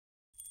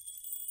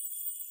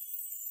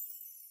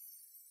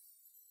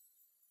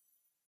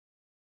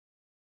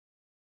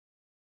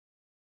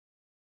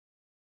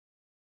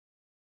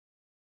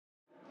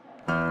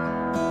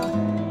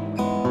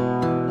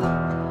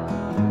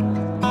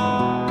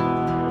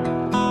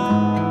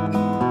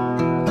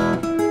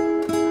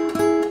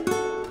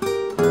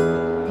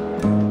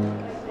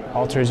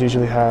Altars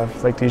usually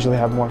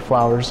have more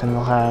flowers, and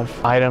they'll have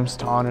items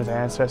to honor the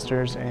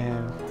ancestors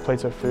and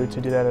plates of food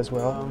to do that as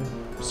well.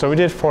 So we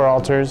did 4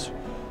 altars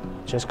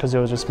just because it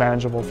was just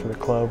manageable for the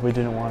club. We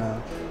didn't want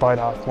to bite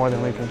off more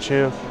than we can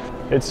chew.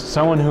 It's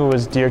someone who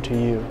was dear to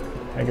you,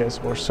 I guess,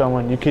 or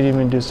someone, you could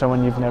even do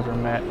someone you've never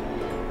met.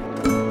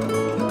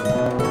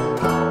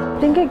 I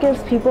think it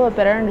gives people a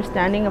better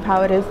understanding of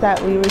how it is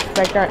that we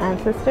respect our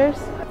ancestors.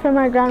 For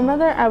my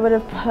grandmother, I would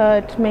have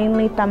put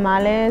mainly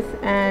tamales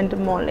and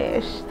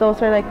moles.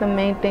 Those are like the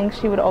main things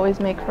she would always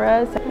make for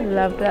us. I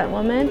loved that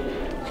woman.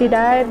 She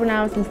died when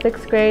I was in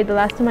 6th grade. The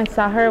last time I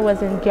saw her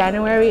was in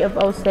January of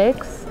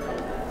 '06.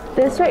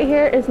 This right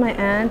here is my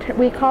aunt.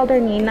 We called her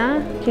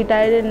Nina. She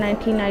died in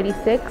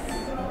 1996.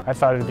 I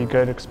thought it'd be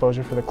good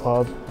exposure for the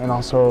club and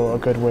also a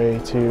good way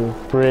to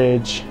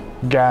bridge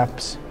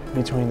gaps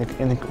between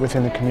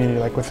within the community,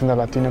 like within the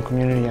Latino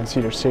community and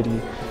Cedar City.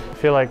 I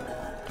feel like,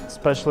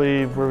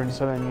 especially we're in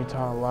southern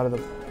Utah, a lot of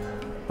the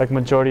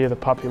majority of the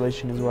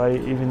population is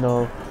white. Even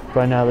though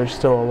right now there's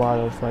still a lot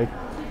of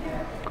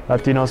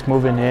Latinos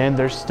moving in,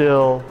 there's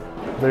still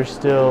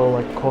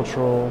like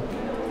cultural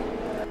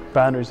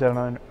boundaries that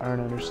aren't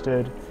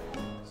understood.